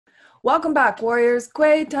Welcome back, warriors.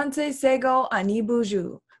 Kwe Tanse Sego Ani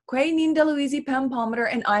Buju. Kwe Ninda Louise Pam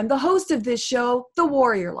Palmater, and I'm the host of this show, The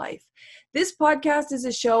Warrior Life. This podcast is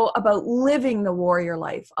a show about living the warrior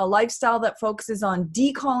life, a lifestyle that focuses on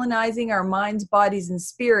decolonizing our minds, bodies, and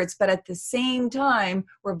spirits, but at the same time,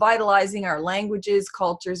 revitalizing our languages,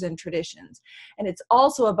 cultures, and traditions. And it's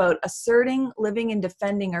also about asserting, living, and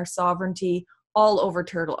defending our sovereignty all over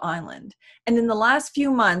Turtle Island. And in the last few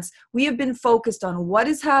months, we have been focused on what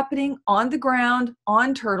is happening on the ground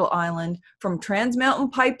on Turtle Island, from Trans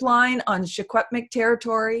Mountain Pipeline on Secwepemc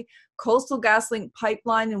territory, Coastal GasLink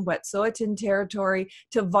Pipeline in Wet'suwet'en territory,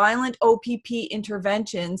 to violent OPP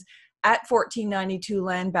interventions at 1492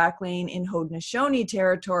 Land Back Lane in Haudenosaunee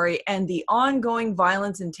territory, and the ongoing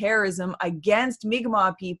violence and terrorism against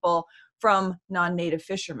Mi'kmaq people from non-native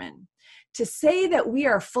fishermen. To say that we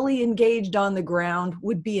are fully engaged on the ground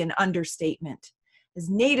would be an understatement. As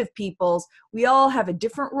Native peoples, we all have a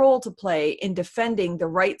different role to play in defending the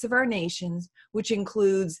rights of our nations, which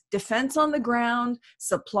includes defense on the ground,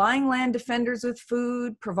 supplying land defenders with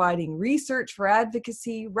food, providing research for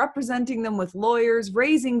advocacy, representing them with lawyers,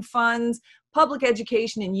 raising funds, public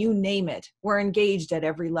education, and you name it. We're engaged at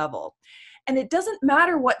every level. And it doesn't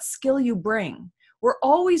matter what skill you bring. We're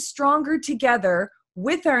always stronger together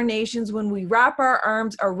with our nations when we wrap our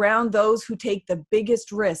arms around those who take the biggest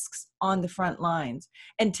risks on the front lines.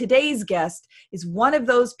 And today's guest is one of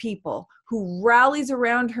those people who rallies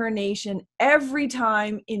around her nation every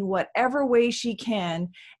time in whatever way she can,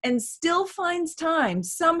 and still finds time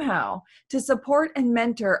somehow to support and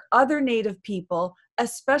mentor other Native people,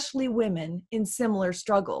 especially women, in similar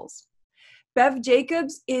struggles. Bev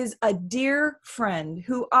Jacobs is a dear friend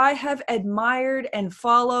who I have admired and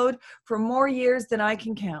followed for more years than I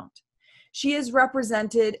can count. She has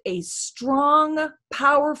represented a strong,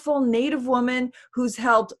 powerful Native woman who's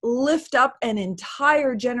helped lift up an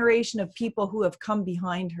entire generation of people who have come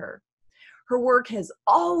behind her. Her work has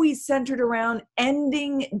always centered around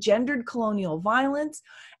ending gendered colonial violence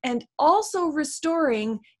and also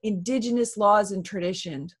restoring Indigenous laws and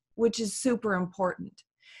traditions, which is super important.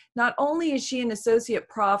 Not only is she an associate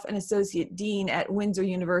prof and associate dean at Windsor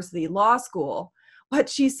University Law School, but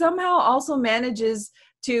she somehow also manages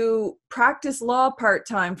to practice law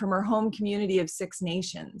part-time from her home community of Six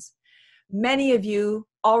Nations. Many of you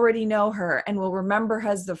already know her and will remember her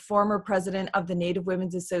as the former president of the Native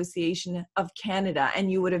Women's Association of Canada,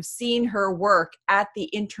 and you would have seen her work at the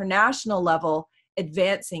international level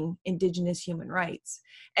advancing Indigenous human rights.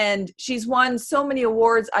 And she's won so many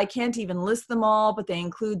awards, I can't even list them all, but they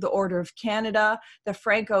include the Order of Canada, the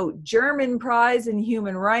Franco-German Prize in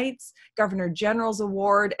Human Rights, Governor General's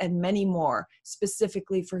Award, and many more,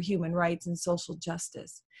 specifically for human rights and social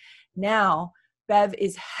justice. Now, Bev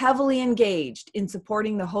is heavily engaged in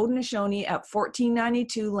supporting the Haudenosaunee at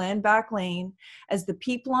 1492 Land Back Lane as the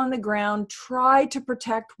people on the ground try to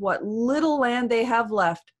protect what little land they have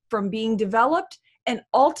left from being developed and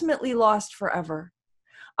ultimately lost forever.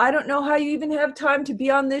 I don't know how you even have time to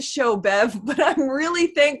be on this show, Bev, but I'm really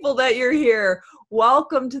thankful that you're here.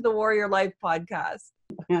 Welcome to the Warrior Life podcast.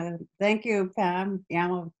 Thank you, Pam.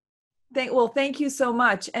 Yeah. Thank you so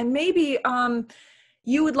much. And maybe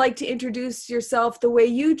you would like to introduce yourself the way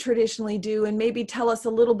you traditionally do, and maybe tell us a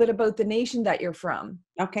little bit about the nation that you're from.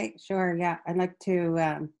 Okay, sure. Yeah, I'd like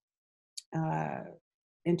to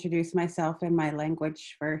introduce myself in my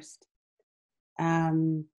language first.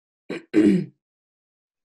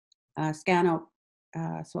 Scano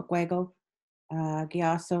Swakwego,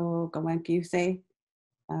 Giaso Gawankuse,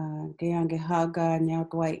 Giangahaga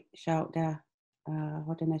Nyagwait Shoutda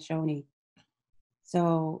Haudenosaunee.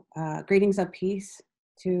 So greetings of peace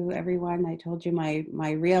to everyone. I told you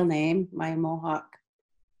my real name, my Mohawk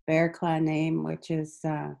Bear Clan name, which is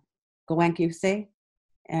Gawankuse,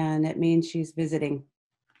 and it means she's visiting.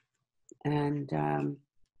 And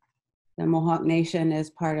the Mohawk Nation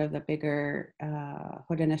is part of the bigger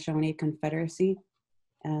Haudenosaunee Confederacy.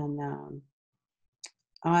 And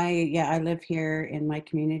I live here in my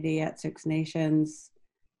community at Six Nations.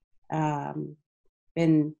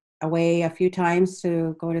 Been away a few times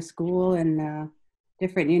to go to school in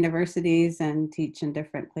different universities and teach in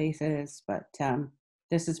different places. But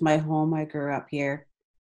this is my home. I grew up here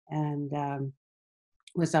and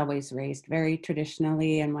was always raised very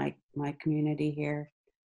traditionally in my community here.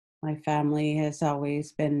 My family has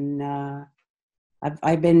always been,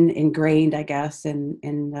 I've been ingrained, I guess,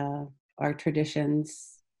 in our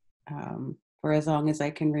traditions for as long as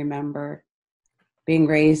I can remember. Being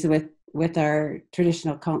raised with our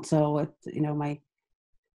traditional council, with my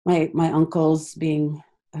uncles being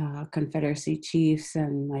Confederacy chiefs,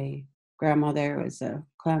 and my grandmother was a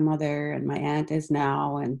clan mother, and my aunt is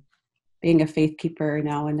now, and being a faith keeper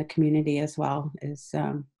now in the community as well is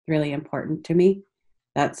really important to me.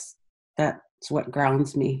 That's what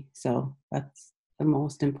grounds me. So that's the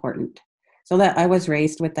most important. So that I was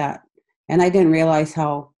raised with that, and I didn't realize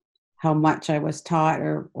how much I was taught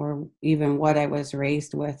or even what I was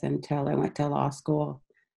raised with until I went to law school,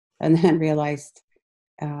 and then realized,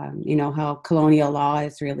 how colonial law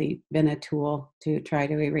has really been a tool to try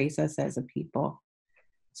to erase us as a people.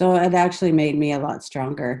 So it actually made me a lot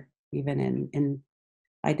stronger, even in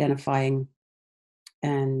identifying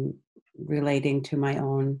and relating to my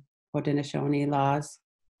own Haudenosaunee laws.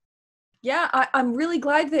 Yeah, I'm really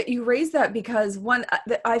glad that you raised that, because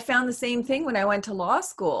I found the same thing when I went to law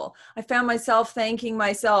school. I found myself thanking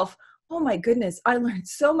myself, oh my goodness, I learned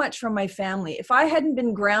so much from my family. If I hadn't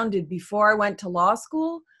been grounded before I went to law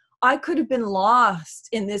school, I could have been lost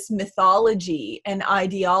in this mythology and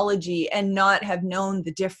ideology and not have known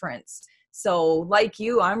the difference. So like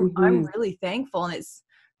you, I'm really thankful. And it's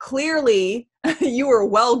clearly you were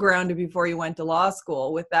well grounded before you went to law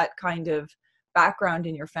school with that kind of background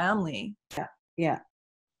in your family. Yeah.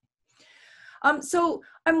 So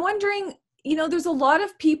I'm wondering, there's a lot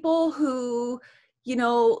of people who,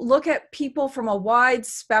 look at people from a wide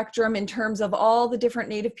spectrum in terms of all the different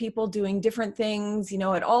Native people doing different things,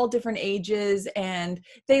 at all different ages, and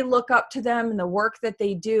they look up to them and the work that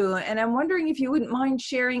they do. And I'm wondering if you wouldn't mind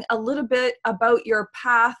sharing a little bit about your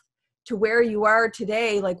path to where you are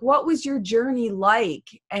today. Like, what was your journey like?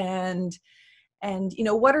 And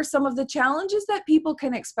what are some of the challenges that people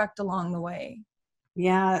can expect along the way?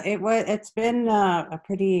 Yeah, it's been a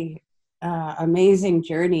pretty amazing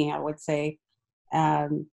journey, I would say. A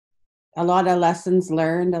lot of lessons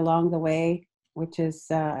learned along the way, which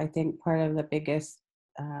is, I think, part of the biggest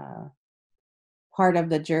part of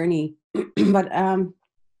the journey. But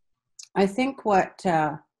I think what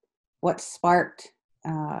sparked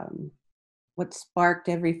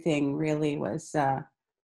everything really was,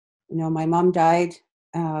 my mom died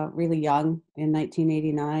really young in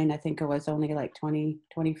 1989. I think I was only like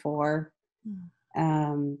 24.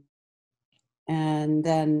 And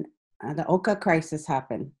then the Oka crisis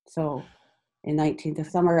happened. So the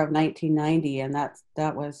summer of 1990, and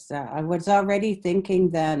that was, I was already thinking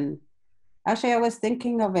then. Actually, I was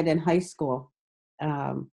thinking of it in high school,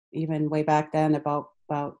 even way back then about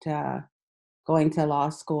going to law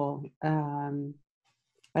school.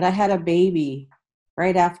 But I had a baby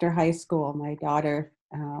right after high school. My daughter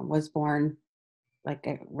was born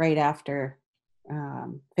right after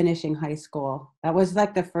finishing high school. That was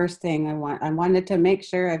like the first thing I wanted to make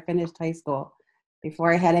sure I finished high school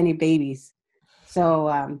before I had any babies.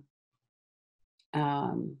 So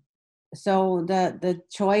so the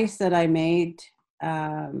choice that I made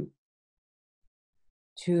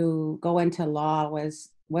to go into law was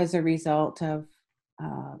a result of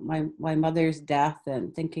my mother's death,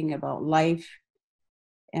 and thinking about life,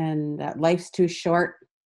 and that life's too short.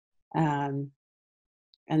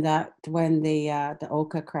 And that when the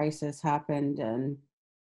Oka crisis happened, and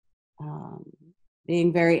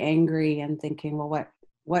being very angry and thinking, well,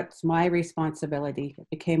 what's my responsibility? It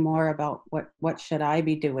became more about what should I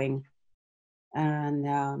be doing? And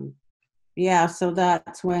so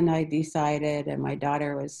that's when I decided, and my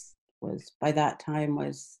daughter was by that time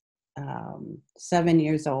was 7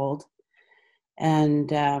 years old, and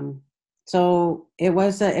so it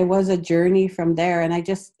was a journey from there. And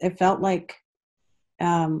it felt like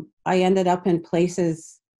I ended up in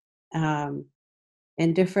places,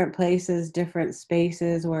 in different places, different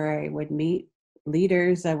spaces where I would meet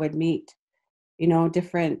leaders. I would meet,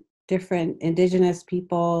 different Indigenous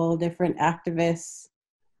people, different activists,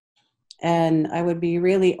 and I would be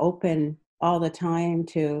really open all the time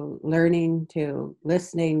to learning, to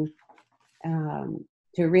listening,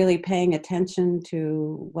 to really paying attention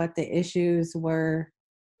to what the issues were.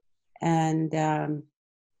 And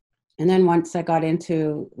then once I got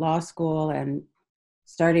into law school and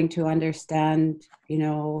starting to understand,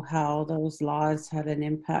 how those laws had an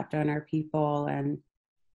impact on our people, and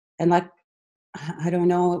like, I don't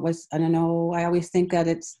know, I always think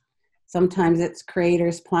that sometimes it's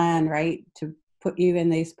Creator's plan, right, to put you in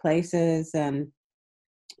these places and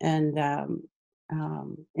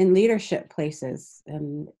in leadership places,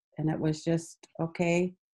 and it was just,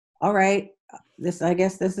 okay, all right, I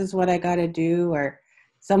guess this is what I got to do. Or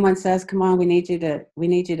someone says, come on, we need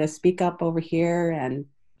you to speak up over here. And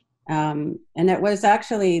it was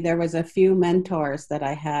actually, there was a few mentors that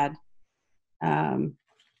I had,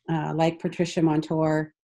 like Patricia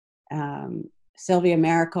Montour, Sylvia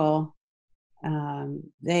Miracle.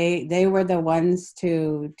 They were the ones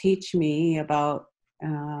to teach me about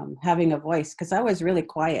having a voice, because I was really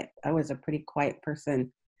quiet. I was a pretty quiet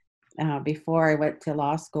person before I went to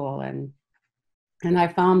law school, and I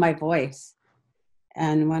found my voice.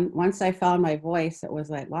 And once I found my voice, it was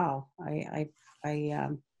like, wow, I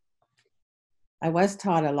was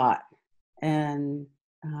taught a lot, and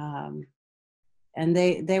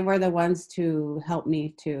they were the ones to help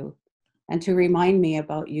me and to remind me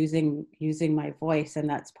about using my voice. And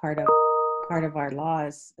that's part of our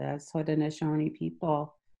laws as Haudenosaunee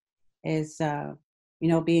people, is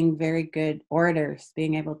being very good orators,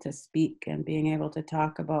 being able to speak and being able to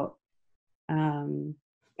talk about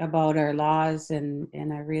our laws in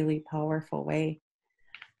a really powerful way.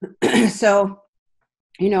 So,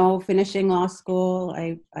 finishing law school,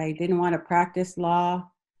 I didn't want to practice law.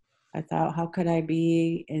 I thought, how could I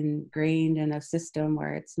be ingrained in a system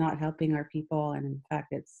where it's not helping our people, and in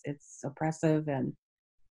fact, it's oppressive, and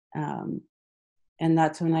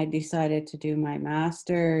that's when I decided to do my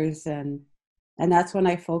master's, and that's when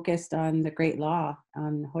I focused on the Great Law,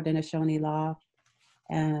 on Haudenosaunee law,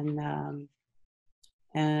 and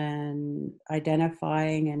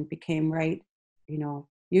identifying and became right,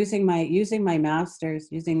 using my master's,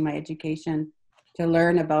 using my education to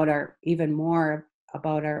learn even more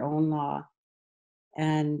about our own law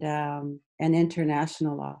and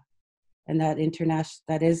international law, and that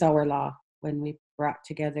is our law. When we brought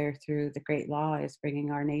together through the Great Law, is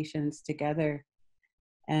bringing our nations together,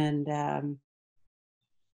 and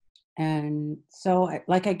so,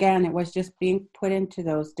 like, again, it was just being put into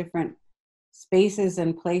those different spaces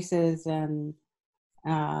and places, and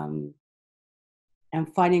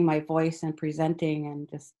finding my voice and presenting, and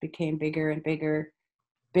just became bigger and bigger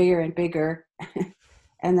and bigger.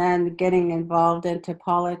 And then getting involved into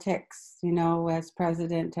politics, as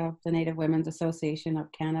president of the Native Women's Association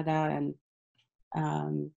of Canada,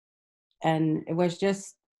 and it was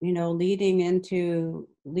just,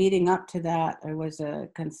 leading up to that, I was a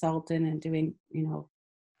consultant and doing,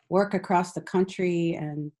 work across the country,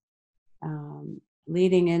 and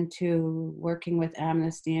leading into working with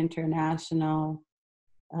Amnesty International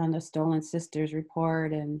on the Stolen Sisters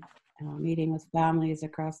report, and meeting with families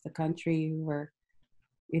across the country who were,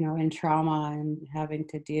 in trauma, and having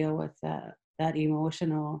to deal with that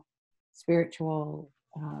emotional, spiritual,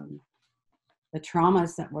 the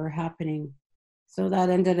traumas that were happening. So that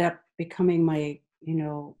ended up becoming my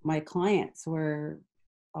clients were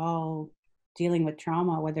all dealing with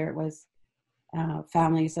trauma, whether it was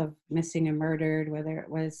families of missing and murdered, whether it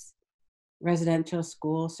was residential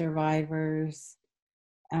school survivors.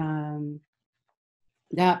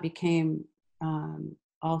 That became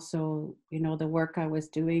also, the work I was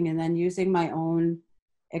doing, and then using my own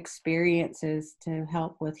experiences to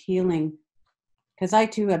help with healing, because I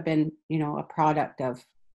too have been, a product of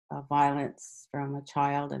violence from a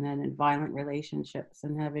child, and then in violent relationships,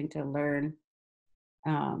 and having to learn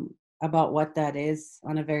about what that is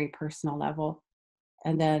on a very personal level,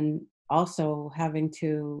 and then also having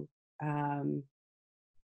to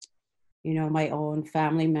my own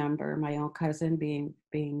family member, my own cousin being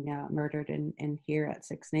murdered in here at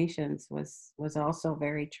Six Nations was also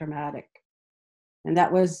very traumatic. And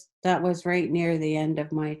that was right near the end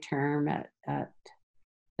of my term at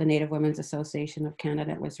the Native Women's Association of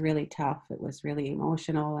Canada. It was really tough. It was really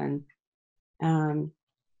emotional, and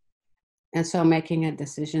so making a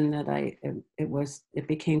decision that it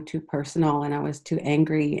became too personal, and I was too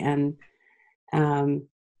angry, and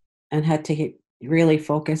had to really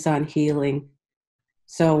focus on healing.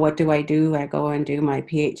 So what do? I go and do my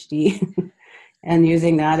PhD and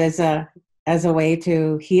using that as a way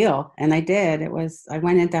to heal. And I did. I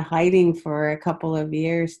went into hiding for a couple of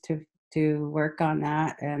years to work on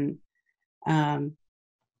that. And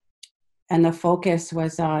the focus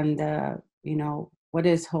was on what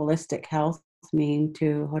does holistic health mean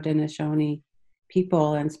to Haudenosaunee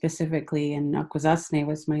people, and specifically in Akwesasne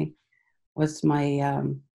was my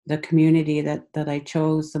the community that I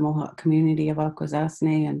chose, the Mohawk community of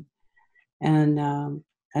Akwesasne, and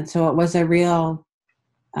so it was a real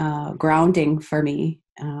grounding for me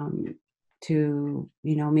to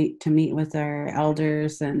meet with our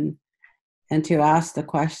elders, and to ask the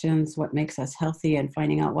questions, what makes us healthy, and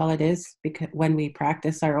finding out, well, it is because when we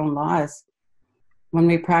practice our own laws,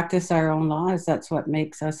 that's what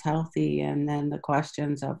makes us healthy. And then the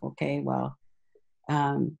questions of, okay, well,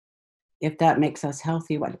 if that makes us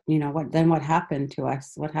healthy, what happened to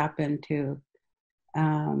us? What happened to,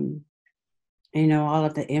 all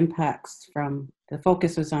of the impacts from the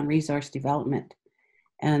focus was on resource development,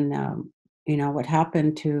 and, what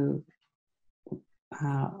happened to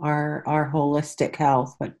our holistic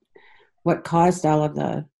health, what caused all of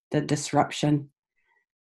the disruption.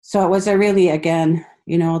 So it was a really, again,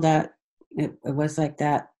 that it was like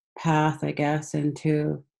that path, I guess,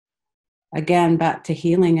 into again, back to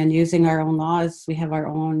healing and using our own laws. We have our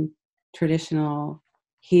own traditional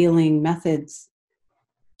healing methods,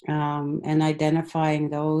 and identifying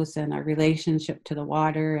those, and our relationship to the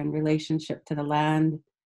water and relationship to the land,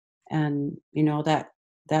 and that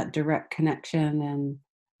direct connection. And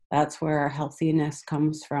that's where our healthiness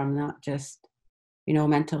comes from, not just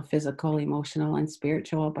mental, physical, emotional, and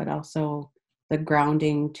spiritual, but also the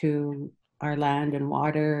grounding to our land and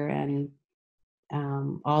water and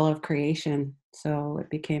all of creation. So it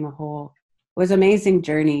became it was an amazing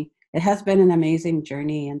journey. It has been an amazing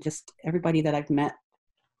journey, and just everybody that I've met,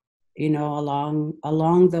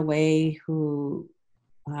 along the way, who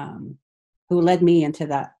led me into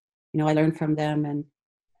that. I learned from them,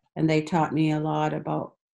 and they taught me a lot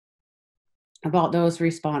about those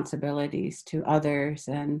responsibilities to others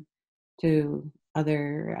and to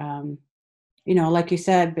other, like you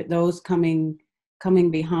said, but those coming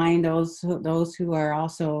behind, those who are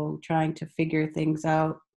also trying to figure things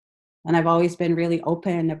out. And I've always been really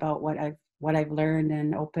open about what I've learned,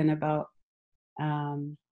 and open about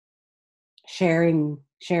sharing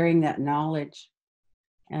that knowledge,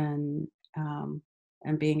 and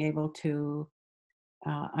being able to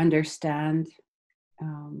understand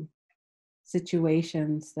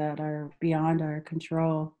situations that are beyond our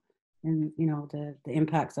control, and the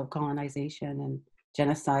impacts of colonization and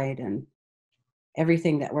genocide and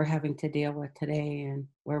everything that we're having to deal with today. And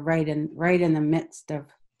we're right in the midst of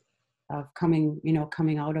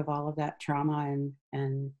coming out of all of that trauma,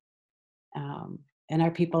 and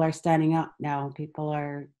our people are standing up now. People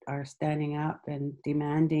are standing up and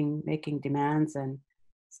making demands, and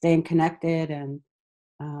staying connected, and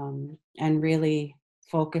really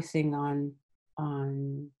focusing on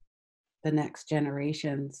the next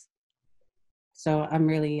generations. So I'm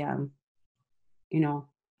really,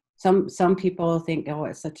 some people think, oh,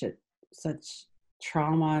 it's such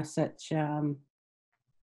trauma, such, to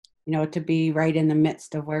be right in the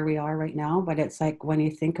midst of where we are right now. But it's like, when you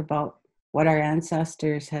think about what our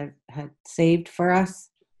ancestors had saved for us,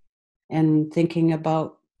 and thinking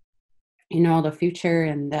about, the future,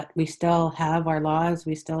 and that we still have our laws,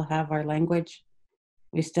 we still have our language,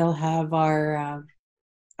 we still have our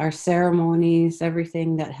ceremonies,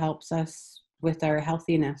 everything that helps us with our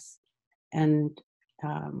healthiness. And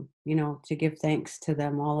to give thanks to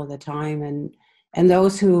them all of the time, and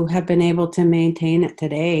those who have been able to maintain it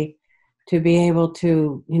today, to be able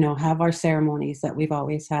to have our ceremonies that we've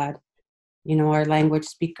always had, our language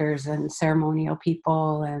speakers and ceremonial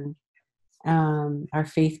people, and our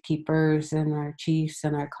faith keepers and our chiefs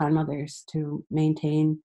and our clan mothers, to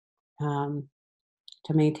maintain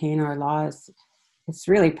our laws. It's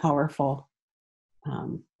really powerful.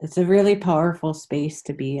 It's a really powerful space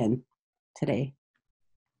to be in today.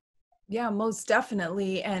 Yeah, most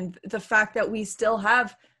definitely. And the fact that we still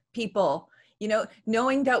have people,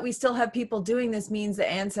 knowing that we still have people doing this, means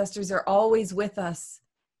the ancestors are always with us.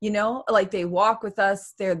 Like, they walk with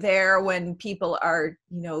us. They're there when people are,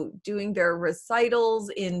 doing their recitals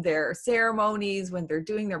in their ceremonies, when they're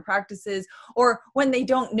doing their practices, or when they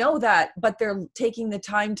don't know that, but they're taking the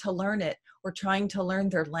time to learn it, or trying to learn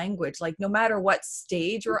their language. Like, no matter what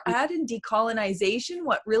stage we're at in decolonization,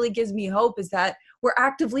 what really gives me hope is that we're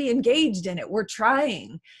actively engaged in it. We're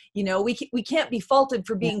trying. We can't be faulted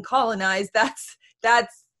for being colonized. That's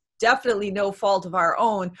definitely no fault of our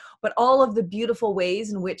own, but all of the beautiful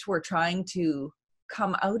ways in which we're trying to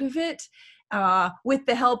come out of it, with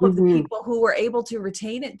the help of the people who were able to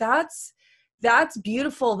retain it, that's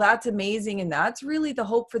beautiful, that's amazing, and that's really the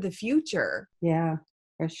hope for the future. Yeah,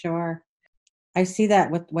 for sure. I see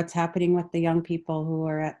that with what's happening with the young people who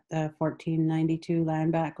are at the 1492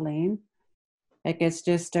 Land Back Lane. Like, it's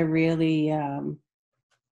just a really,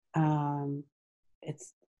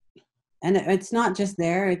 it's not just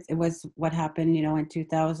there. It was what happened, in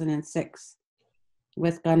 2006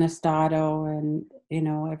 with Gunnestodo, and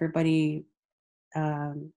everybody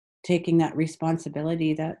taking that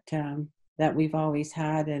responsibility that we've always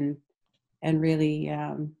had, and really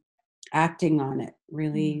acting on it,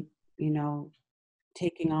 really,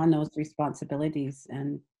 taking on those responsibilities.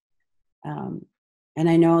 And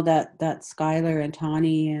I know that Skylar and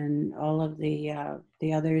Tawny and all of the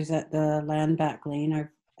others at the Land Back Lane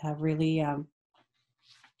have really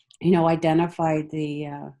identified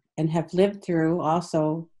and have lived through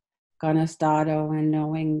also Gunnestodo, and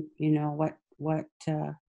knowing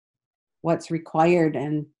what's required,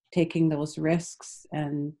 and taking those risks,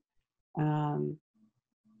 and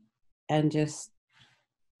just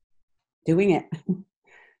doing it.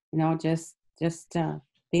 Just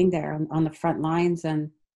being there on the front lines,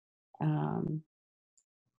 and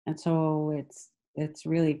so it's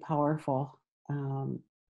really powerful.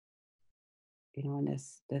 in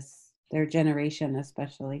this their generation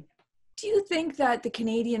especially. Do you think that the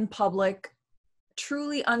Canadian public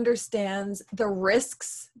truly understands the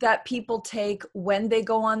risks that people take when they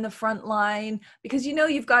go on the front line? Because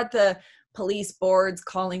you've got the police boards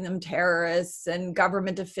calling them terrorists and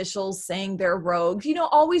government officials saying they're rogues,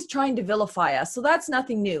 always trying to vilify us. So that's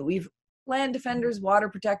nothing new. We've land defenders, water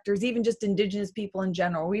protectors, even just Indigenous people in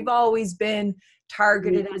general. We've always been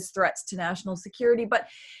targeted as threats to national security. But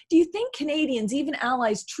do you think Canadians, even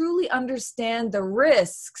allies, truly understand the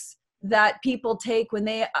risks that people take when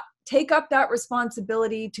they take up that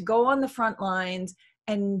responsibility to go on the front lines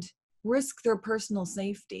and risk their personal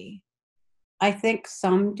safety? I think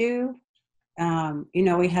some do.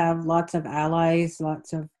 We have lots of allies,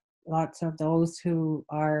 lots of those who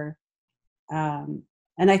are,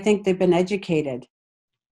 and I think they've been educated.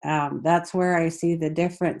 That's where I see the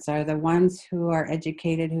difference, are the ones who are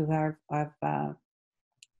educated, who have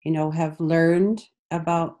learned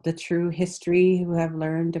about the true history, who have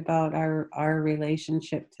learned about our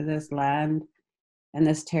relationship to this land and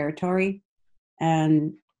this territory.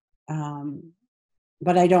 And,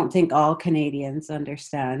 but I don't think all Canadians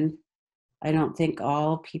understand. I don't think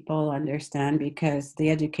all people understand, because the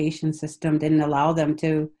education system didn't allow them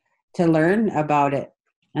to learn about it.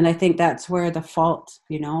 And I think that's where the fault,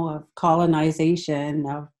 of colonization,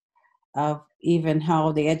 of even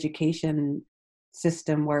how the education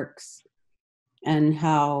system works, and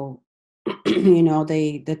how,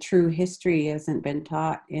 the true history hasn't been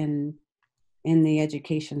taught in the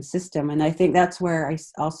education system. And I think that's where I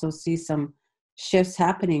also see some shifts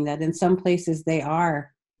happening, that in some places they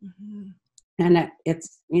are. Mm-hmm. And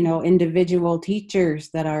it's, individual teachers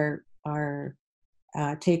that are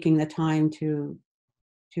taking the time to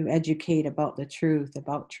educate about the truth,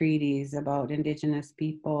 about treaties, about Indigenous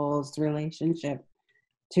people's relationship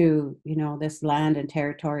to, this land and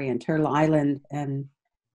territory and Turtle Island, and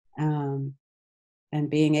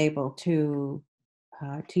being able to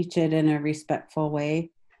teach it in a respectful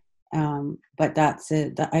way. But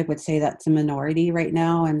I would say that's a minority right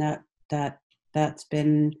now, and that's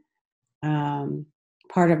been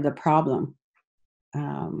part of the problem.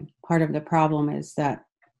 Part of the problem is that,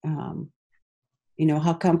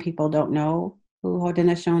 how come people don't know who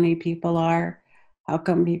Haudenosaunee people are? How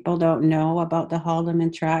come people don't know about the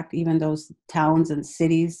Haldimand Tract, even those towns and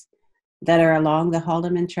cities that are along the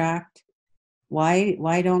Haldimand Tract?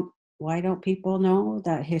 Why don't people know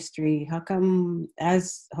that history? How come,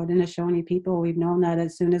 as Haudenosaunee people, we've known that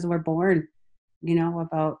as soon as we're born,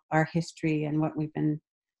 about our history and what we've been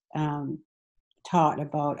taught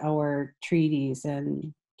about our treaties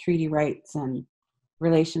and treaty rights and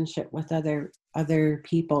relationship with other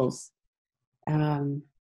peoples.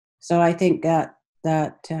 So I think that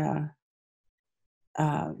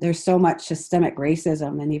there's so much systemic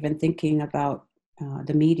racism, and even thinking about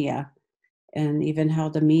the media, and even how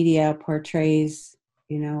the media portrays,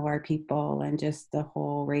 our people, and just the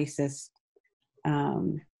whole racist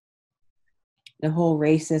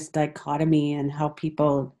dichotomy, and how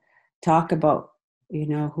people talk about,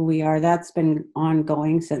 who we are. That's been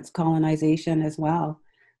ongoing since colonization as well.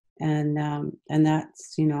 And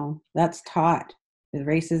that's, that's taught. The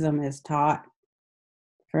racism is taught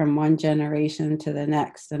from one generation to the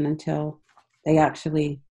next, and until they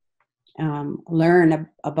actually learn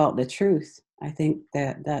about the truth, I think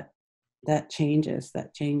that changes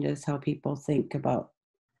how people think about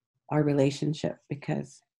our relationship,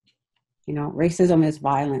 because, racism is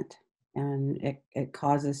violent, and it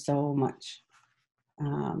causes so much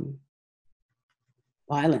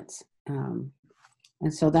violence. And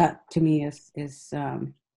so that, to me, is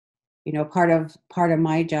part of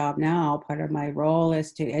my job now. Part of my role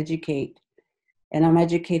is to educate, and I'm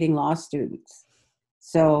educating law students.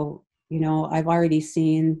 So, I've already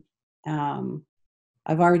seen and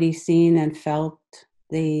felt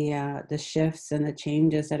the shifts and the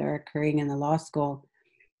changes that are occurring in the law school.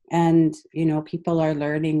 And, people are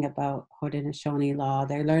learning about Haudenosaunee law.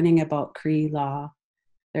 They're learning about Cree law.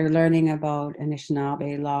 They're learning about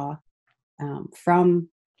Anishinaabe law from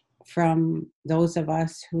those of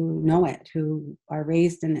us who know it, who are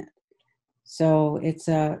raised in it. So it's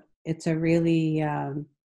a really,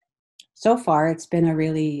 so far it's been a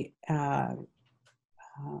really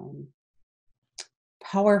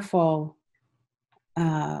powerful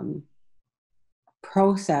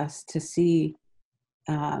process to see,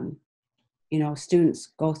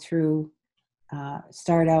 students go through,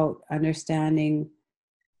 start out understanding,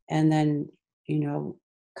 and then,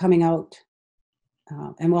 coming out,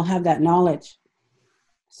 and we'll have that knowledge.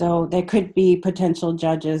 So there could be potential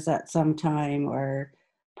judges at some time, or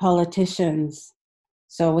politicians.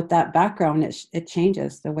 So with that background, it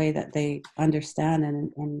changes the way that they understand,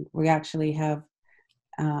 and we actually have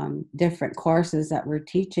different courses that we're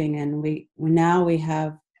teaching, and we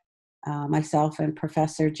have myself and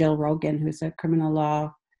Professor Jill Rogan, who's a criminal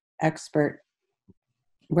law expert.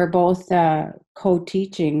 We're both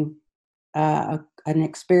co-teaching an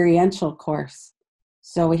experiential course.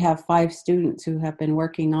 So we have 5 students who have been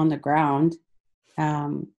working on the ground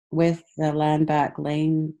with the Land Back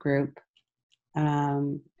Lane group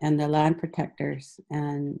and the land protectors,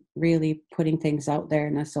 and really putting things out there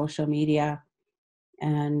in the social media,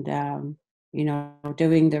 and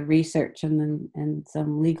doing the research and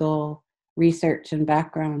some legal research and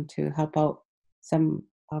background to help out some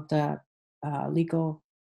of the legal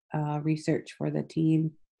research for the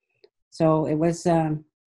team. So it was, and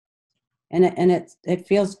it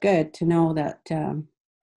feels good to know that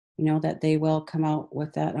that they will come out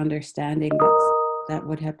with that understanding that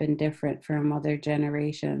would have been different from other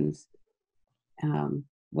generations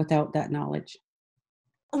without that knowledge.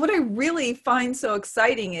 What I really find so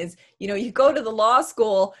exciting is, you go to the law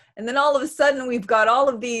school and then all of a sudden we've got all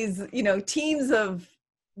of these, teams of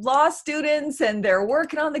law students, and they're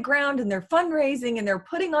working on the ground and they're fundraising and they're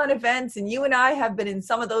putting on events. And you and I have been in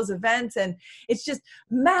some of those events, and it's just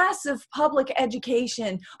massive public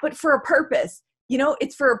education, but for a purpose.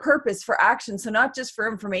 It's for a purpose, for action. So not just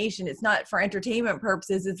for information. It's not for entertainment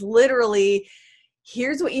purposes. It's literally,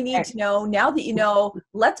 here's what you need to know. Now that you know,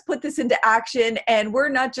 let's put this into action. And we're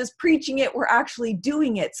not just preaching it, we're actually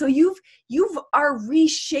doing it. So you are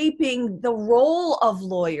reshaping the role of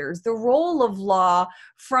lawyers, the role of law,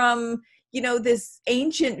 from this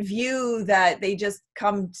ancient view that they just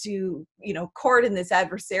come to court in this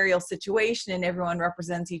adversarial situation and everyone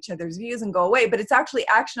represents each other's views and go away. But it's actually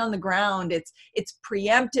action on the ground. It's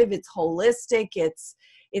preemptive, it's holistic, it's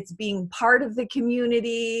being part of the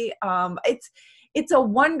community. It's a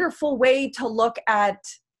wonderful way to look at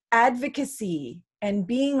advocacy and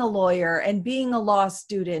being a lawyer and being a law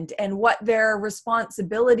student and what their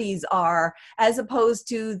responsibilities are, as opposed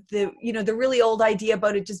to the really old idea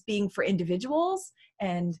about it just being for individuals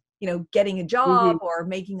and getting a job or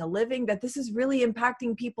making a living, that this is really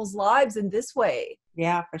impacting people's lives in this way.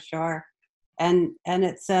 Yeah, for sure. And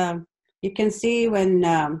it's you can see when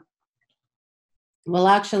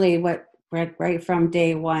actually what right from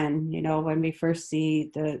day one, when we first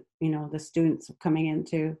see the students coming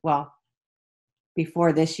into, well,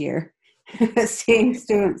 before this year, seeing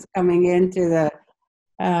students coming into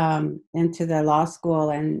the law school,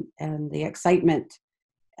 and the excitement,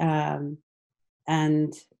 and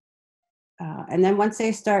then once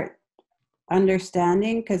they start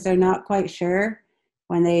understanding, because they're not quite sure,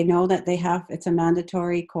 when they know that it's a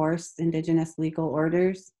mandatory course, Indigenous legal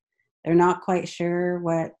orders, they're not quite sure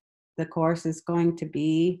what the course is going to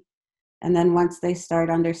be. And then once they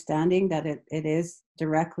start understanding that it is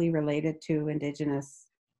directly related to Indigenous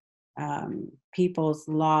people's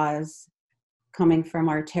laws coming from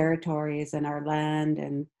our territories and our land,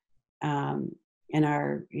 and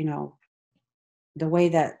our, the way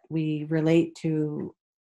that we relate to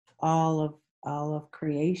all of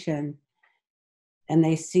creation, and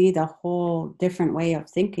they see the whole different way of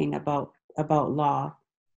thinking about law,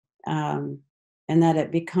 and that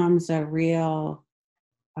it becomes a real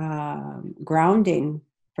grounding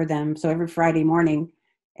for them. So every Friday morning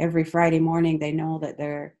they know that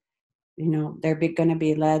they're going to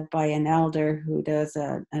be led by an elder who does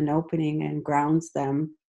an opening and grounds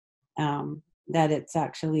them, that it's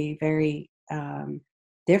actually very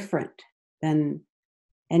different than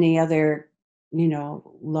any other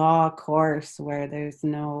law course where there's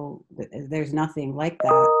nothing like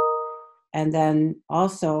that. And then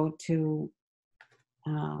also to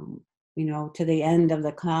to the end of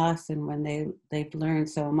the class, and when they've learned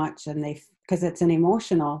so much, and because it's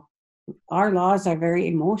our laws are very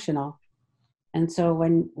emotional, and so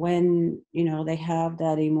when they have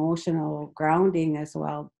that emotional grounding as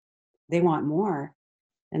well, they want more,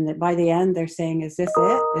 and that by the end they're saying, is this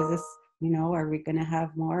it? Is this, are we going to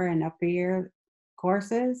have more in upper year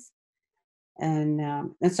courses?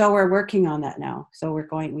 And so we're working on that now. So we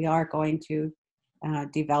are going to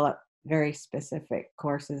develop very specific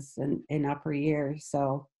courses in upper years.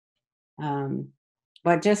 So,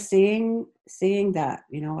 but just seeing that,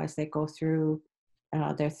 as they go through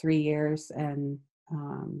their 3 years, and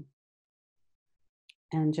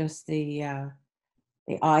just the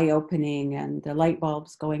eye opening and the light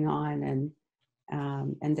bulbs going on,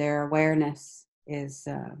 and their awareness is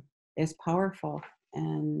powerful.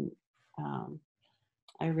 And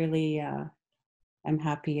I really am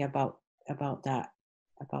happy about that,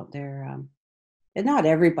 about their and not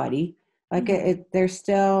everybody, like there's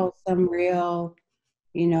still some real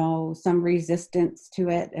some resistance to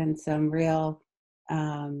it and some real,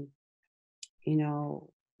 how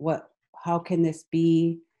can this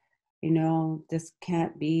be? This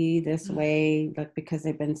can't be this way, like, because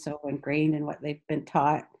they've been so ingrained in what they've been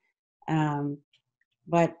taught.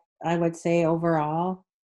 But I would say overall,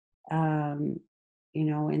 in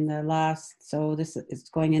the last, so this is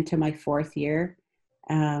going into my 4th year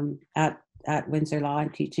at Windsor Law. I'm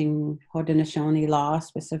teaching Haudenosaunee law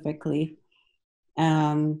specifically.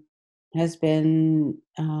 Has been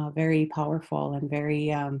very powerful and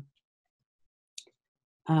very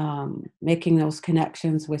making those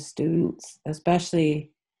connections with students,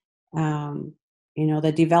 especially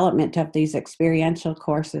the development of these experiential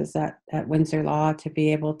courses at Windsor Law, to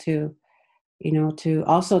be able to to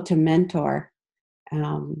also to mentor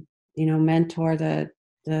mentor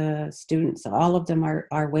the students. All of them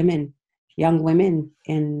are women, young women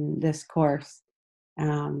in this course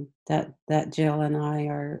that Jill and I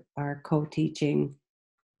are co-teaching.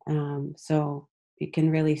 So you can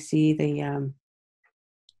really see the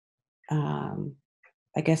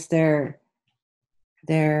I guess their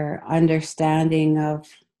understanding of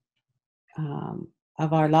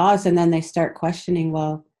our laws, and then they start questioning,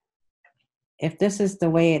 well, if this is the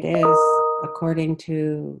way it is according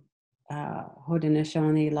to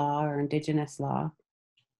Haudenosaunee law or Indigenous law,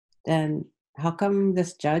 then how come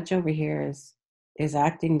this judge over here is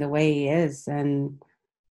acting the way he is and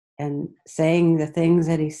saying the things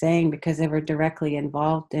that he's saying, because they were directly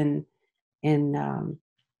involved in the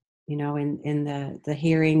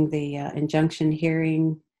hearing, the injunction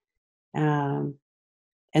hearing, and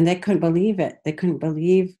they couldn't believe it. They couldn't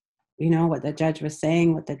believe what the judge was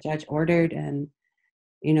saying, what the judge ordered, and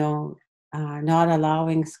not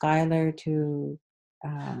allowing Skylar to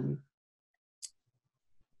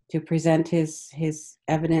present his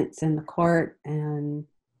evidence in the court. And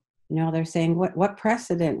they're saying, what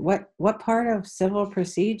precedent, what part of civil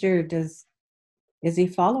procedure is he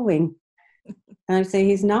following? And I say,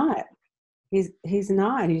 he's not. He's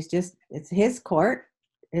not. He's just, it's his court.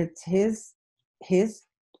 It's his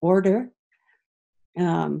order.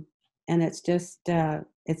 And it's just,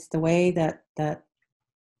 it's the way that the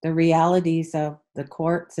realities of the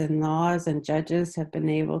courts and laws and judges have been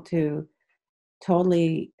able to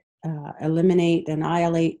totally eliminate,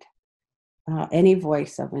 annihilate any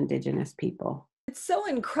voice of Indigenous people. It's so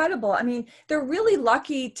incredible. I mean, they're really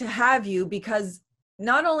lucky to have you, because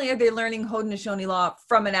not only are they learning Haudenosaunee law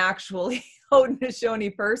from an actual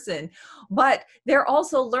Haudenosaunee person, but they're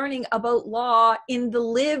also learning about law in the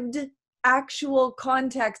lived actual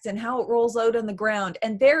context and how it rolls out on the ground.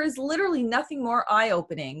 And there is literally nothing more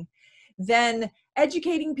eye-opening than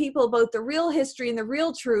educating people about the real history and the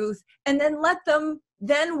real truth, and then let them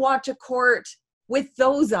then watch a court with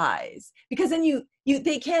those eyes, because then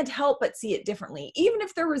they can't help but see it differently, even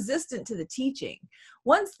if they're resistant to the teaching.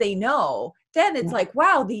 Once they know, then it's like,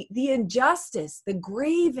 wow, the injustice, the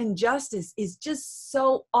grave injustice is just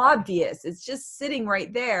so obvious. It's just sitting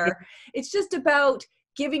right there. It's just about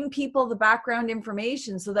giving people the background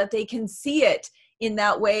information so that they can see it in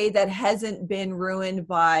that way that hasn't been ruined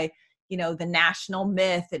by the national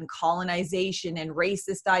myth and colonization and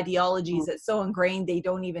racist ideologies that's so ingrained they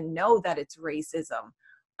don't even know that it's racism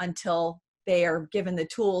until they are given the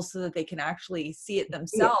tools so that they can actually see it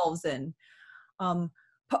themselves. And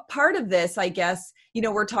part of this, I guess,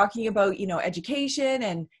 we're talking about,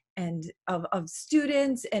 education and of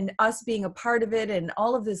students and us being a part of it and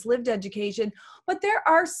all of this lived education. But there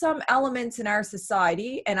are some elements in our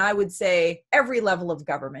society, and I would say every level of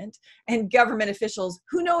government and government officials,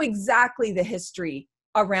 who know exactly the history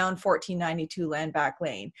around 1492 Land Back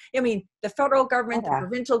Lane. I mean, the federal government, the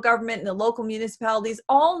provincial government, and the local municipalities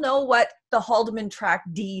all know what the Haldimand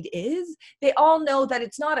Tract deed is. They all know that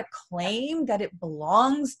it's not a claim that it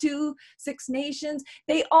belongs to Six Nations.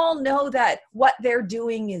 They all know that what they're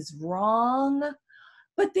doing is wrong,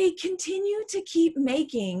 but they continue to keep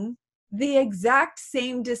making the exact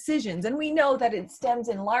same decisions. And we know that it stems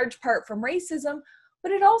in large part from racism,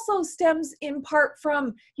 but it also stems in part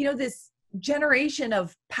from, this generation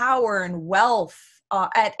of power and wealth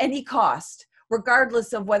at any cost,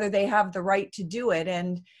 regardless of whether they have the right to do it.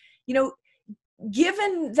 And,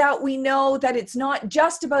 given that we know that it's not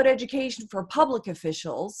just about education for public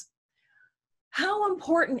officials, how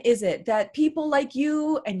important is it that people like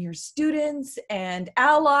you and your students and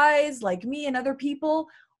allies like me and other people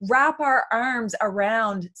wrap our arms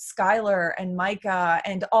around Skylar and Micah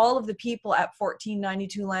and all of the people at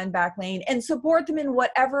 1492 Land Back Lane and support them in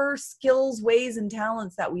whatever skills, ways, and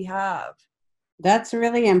talents that we have? That's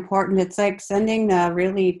really important. It's like sending a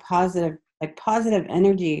really positive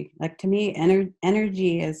energy. Like, to me,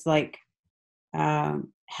 energy is like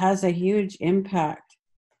has a huge impact.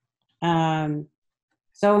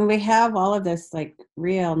 So when we have all of this like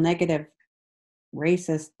real negative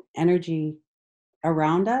racist energy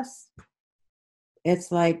around us,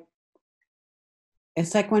 it's like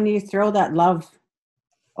when you throw that love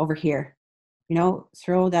over here,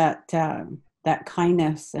 throw that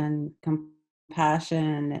kindness and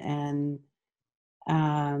compassion, and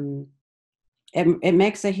it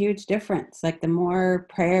makes a huge difference. Like the more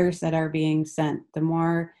prayers that are being sent, the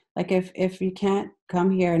more, like if you can't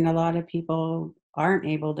come here, and a lot of people aren't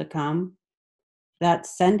able to come,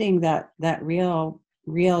 that's sending that real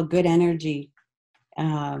good energy,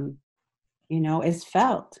 is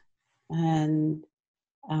felt. And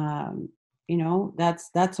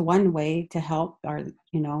that's one way to help. Our,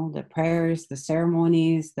 the prayers, the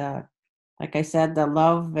ceremonies, like I said, the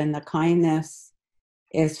love and the kindness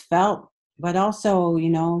is felt. But also,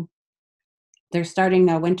 they're starting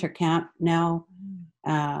a winter camp now,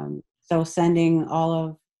 so sending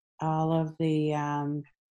all of the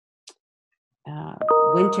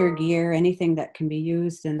winter gear, anything that can be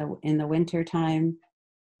used in the winter time.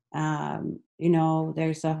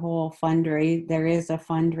 There's a whole there is a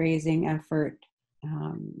fundraising effort,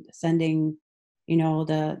 sending,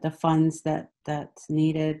 the funds that's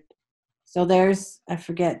needed. So there's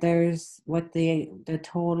what the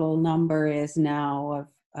total number is now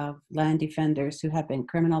of land defenders who have been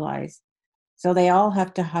criminalized. So they all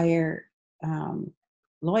have to hire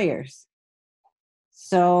lawyers.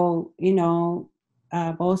 So,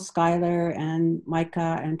 both Skylar and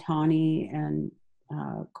Micah and Tawny and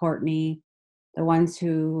Courtney, the ones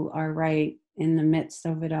who are right in the midst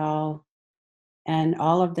of it all, and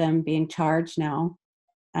all of them being charged now,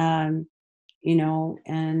 and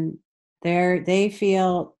they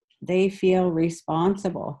feel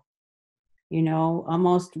responsible,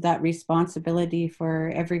 almost that responsibility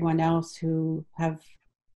for everyone else who have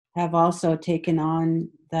also taken on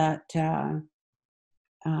that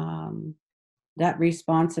that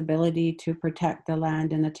responsibility to protect the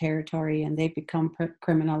land and the territory, and they become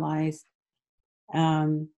criminalized.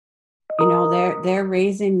 They're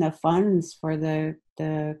raising the funds for the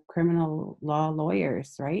criminal law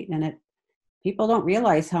lawyers, right? And people don't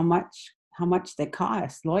realize how much they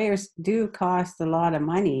cost. Lawyers do cost a lot of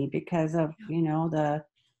money because of the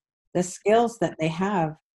skills that they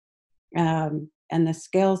have, and the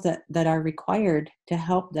skills that are required to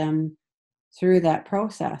help them through that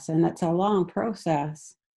process. And it's a long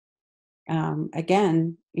process.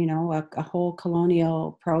 Again, a whole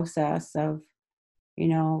colonial process of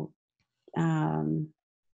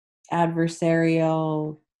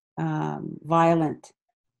adversarial, violent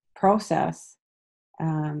process.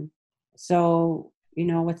 So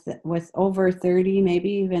with over 30, maybe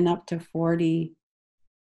even up to 40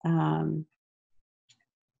 land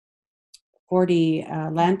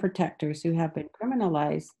protectors who have been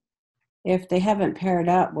criminalized, if they haven't paired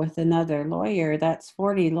up with another lawyer, that's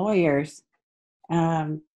 40 lawyers,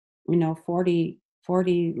 40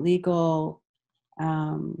 legal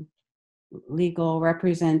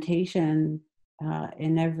representation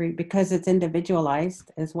in every, because it's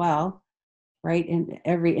individualized as well, right? And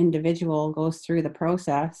every individual goes through the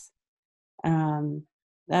process.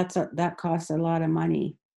 That costs a lot of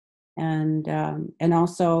money. And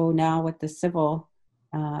also now with the civil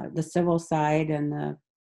side and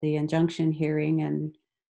the injunction hearing, and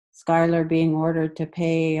Skylar being ordered to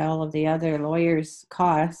pay all of the other lawyers'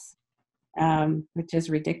 costs, which is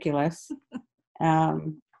ridiculous.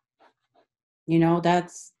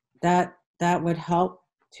 That would help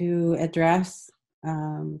to address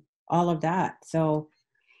all of that. So,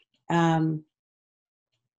 but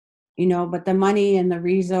the money and the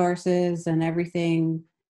resources and everything,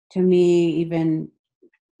 to me, even,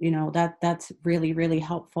 that's really, really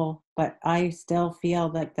helpful. But I still feel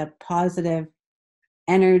like the positive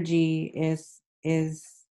energy is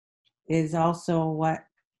also what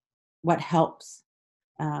helps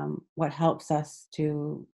us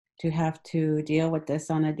to have to deal with this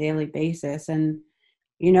on a daily basis. And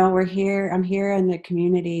I'm here in the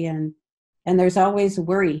community, and there's always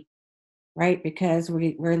worry, right? Because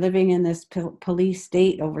we're living in this police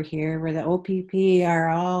state over here where the OPP are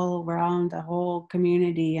all around the whole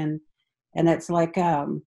community, and it's like I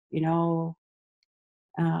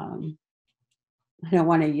don't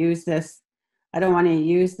want to use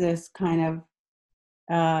this kind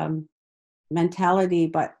of mentality,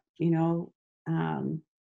 but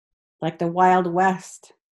like the Wild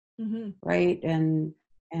West, mm-hmm. right? And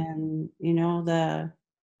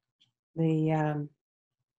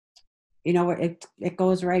it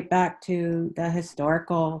goes right back to the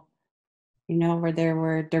historical, where there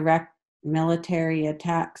were direct military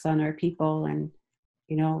attacks on our people and,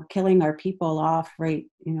 killing our people off right,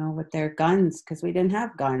 with their guns, because we didn't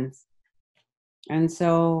have guns. And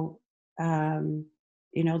so,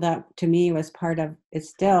 that to me was part of, it's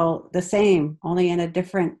still the same, only in a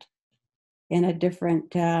different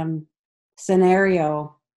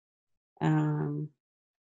scenario. And,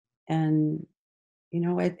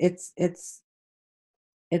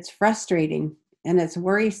 it's frustrating and it's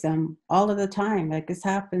worrisome all of the time. Like, this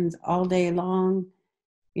happens all day long,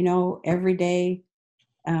 every day.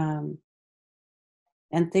 And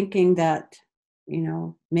thinking that,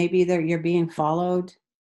 maybe you're being followed,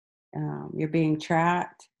 you're being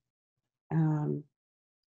tracked, and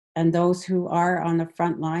those who are on the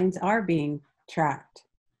front lines are being tracked.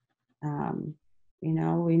 We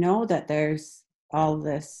know that there's all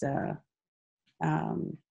this,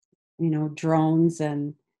 drones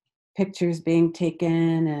and pictures being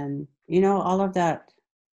taken, and all of that.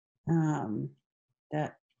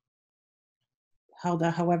 That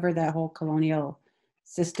however that whole colonial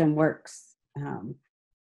system works, and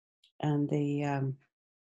the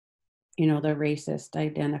the racist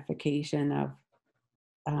identification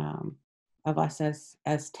of us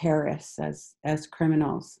as terrorists, as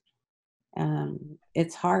criminals.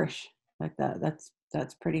 It's harsh, like that.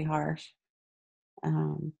 That's pretty harsh.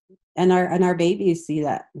 And our babies see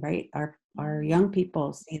that, right? Our young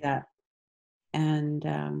people see that,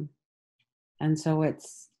 and so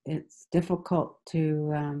it's difficult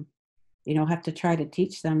to have to try to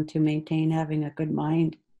teach them to maintain having a good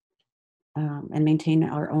mind, and maintain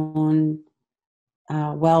our own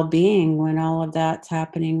well-being when all of that's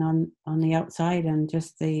happening on the outside, and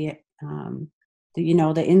just the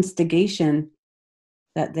instigation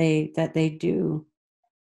that they do.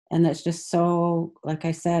 And that's just so, like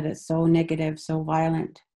I said, it's so negative, so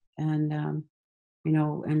violent. And,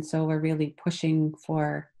 and so we're really pushing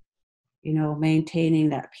for, maintaining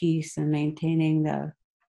that peace and maintaining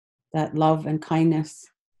that love and kindness,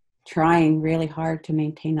 trying really hard to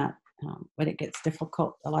maintain that. But it gets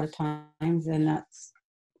difficult a lot of times. And that's,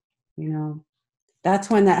 that's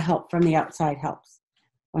when that help from the outside helps,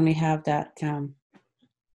 when we have that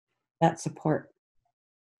support.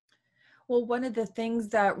 Well, one of the things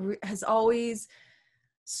that has always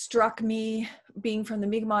struck me, being from the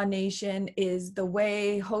Mi'kmaq Nation, is the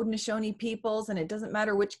way Haudenosaunee peoples, and it doesn't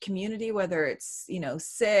matter which community, whether it's,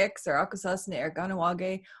 Six or Haudenosaunee or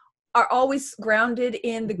Kahnawake, are always grounded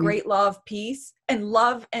in the great law of peace, and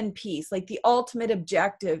love and peace. Like, the ultimate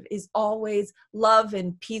objective is always love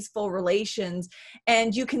and peaceful relations.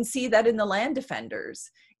 And you can see that in the land defenders,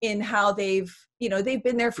 in how they've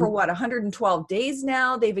been there for 112 days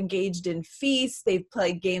now. They've engaged in feasts. They've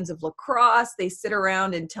played games of lacrosse. They sit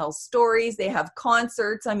around and tell stories. They have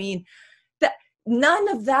concerts. I mean, none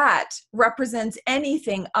of that represents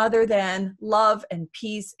anything other than love and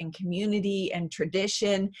peace and community and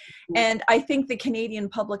tradition. And I think the Canadian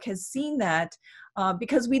public has seen that,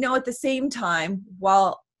 because we know at the same time,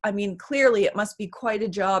 clearly it must be quite a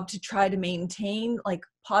job to try to maintain like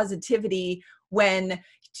positivity when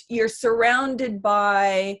you're surrounded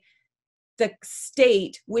by the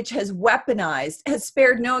state, which has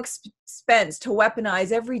spared no expense to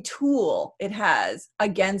weaponize every tool it has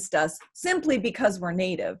against us, simply because we're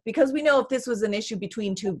Native. Because we know if this was an issue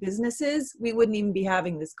between two businesses, we wouldn't even be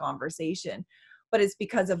having this conversation. But it's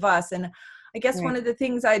because of us. And I guess One of the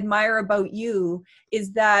things I admire about you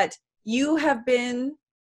is that you have been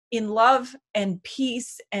in love and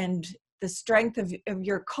peace and the strength of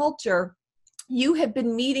your culture. You have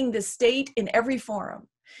been meeting the state in every forum.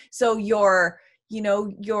 So you're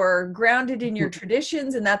grounded in your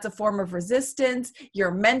traditions, and that's a form of resistance.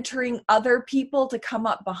 You're mentoring other people to come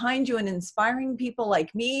up behind you and inspiring people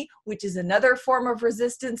like me, which is another form of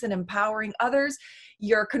resistance and empowering others.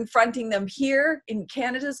 You're confronting them here in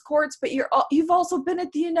Canada's courts, but you've also been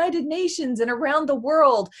at the United Nations and around the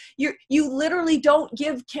world. You literally don't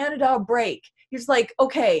give Canada a break. You're just like,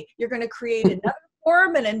 okay, you're going to create another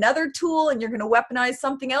forum and another tool, and you're going to weaponize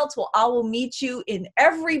something else. Well, I will meet you in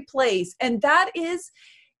every place. And that is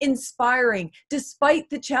inspiring, despite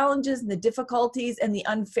the challenges and the difficulties and the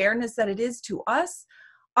unfairness that it is to us.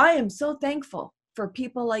 I am so thankful for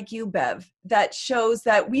people like you, Bev, that shows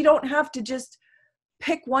that we don't have to just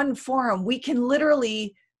pick one forum. We can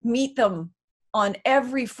literally meet them on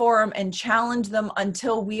every forum and challenge them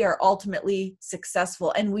until we are ultimately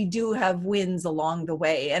successful. And we do have wins along the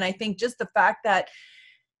way. And I think just the fact that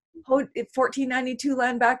 1492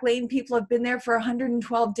 Land Back Lane people have been there for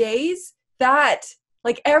 112 days, that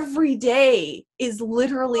like every day is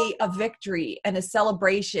literally a victory and a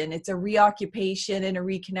celebration. It's a reoccupation and a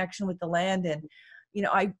reconnection with the land. And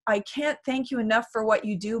I can't thank you enough for what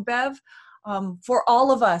you do, Bev, for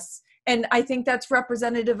all of us. And I think that's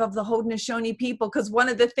representative of the Haudenosaunee people, because one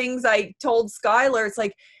of the things I told Skylar, it's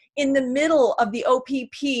like, in the middle of the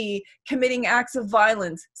OPP committing acts of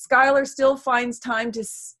violence, Skylar still finds time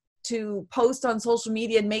to post on social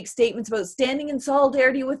media and make statements about standing in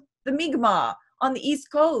solidarity with the Mi'kmaq on the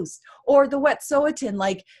East Coast or the Wet'suwet'en.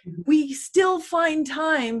 Like, we still find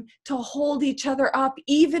time to hold each other up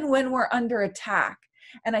even when we're under attack.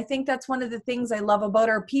 And I think that's one of the things I love about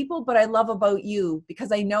our people, but I love about you,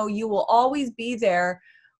 because I know you will always be there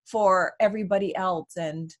for everybody else.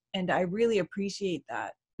 And I really appreciate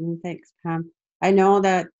that. Thanks, Pam. I know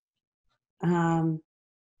that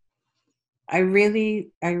I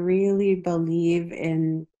really believe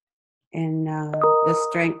in the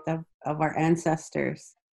strength of our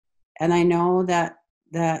ancestors, and I know that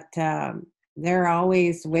they're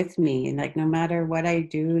always with me, and like, no matter what I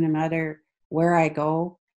do, no matter where I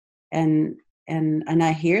go, and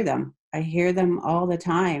I hear them all the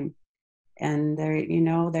time, and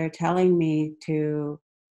they're telling me to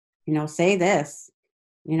say this.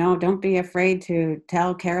 Don't be afraid to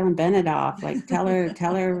tell Carolyn Bennett off. Like, tell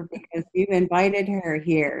her because you invited her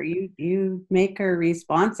here. You make her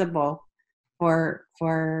responsible for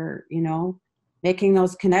making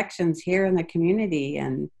those connections here in the community,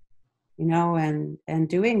 and and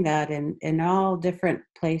doing that in all different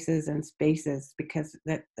places and spaces, because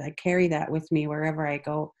that I carry that with me wherever I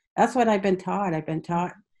go. That's what I've been taught. I've been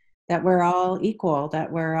taught that we're all equal,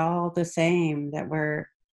 that we're all the same, that we're,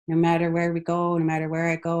 no matter where we go, no matter where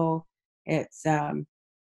I go, it's,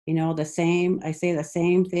 the same. I say the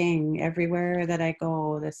same thing everywhere that I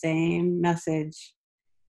go, the same message.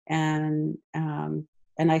 And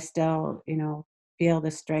I still, feel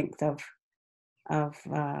the strength of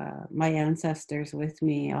my ancestors with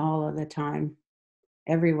me all of the time,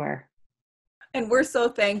 everywhere. And we're so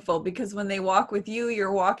thankful, because when they walk with you,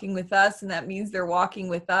 you're walking with us, and that means they're walking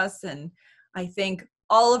with us. And I think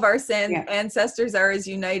all of our ancestors are as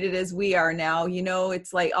united as we are now.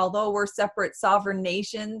 It's like, although we're separate sovereign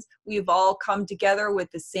nations, we've all come together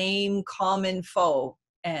with the same common foe.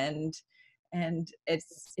 And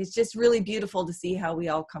it's just really beautiful to see how we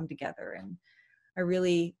all come together. And I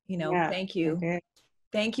really, thank you. Okay.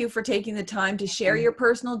 Thank you for taking the time to share your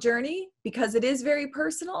personal journey, because it is very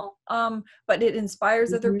personal, but it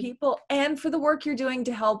inspires other people, and for the work you're doing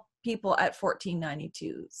to help people at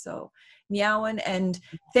 1492. So, Nyawan, and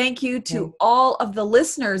thank you to all of the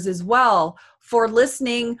listeners as well for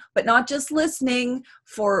listening, but not just listening,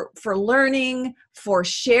 for learning, for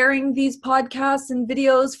sharing these podcasts and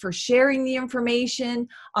videos, for sharing the information.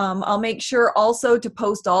 I'll make sure also to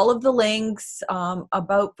post all of the links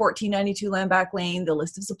about 1492 Landback Lane, the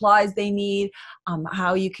list of supplies they need,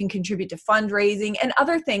 how you can contribute to fundraising, and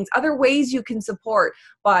other things, other ways you can support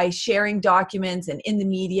by sharing documents and in the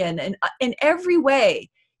media, and in every way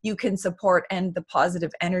you can support and the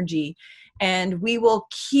positive energy. And we will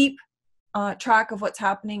keep track of what's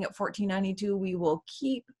happening at 1492. We will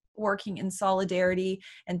keep working in solidarity.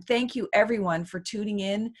 And thank you everyone for tuning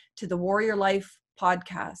in to the Warrior Life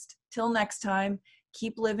podcast. Till next time,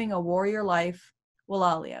 keep living a warrior life.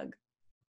 Walaliag.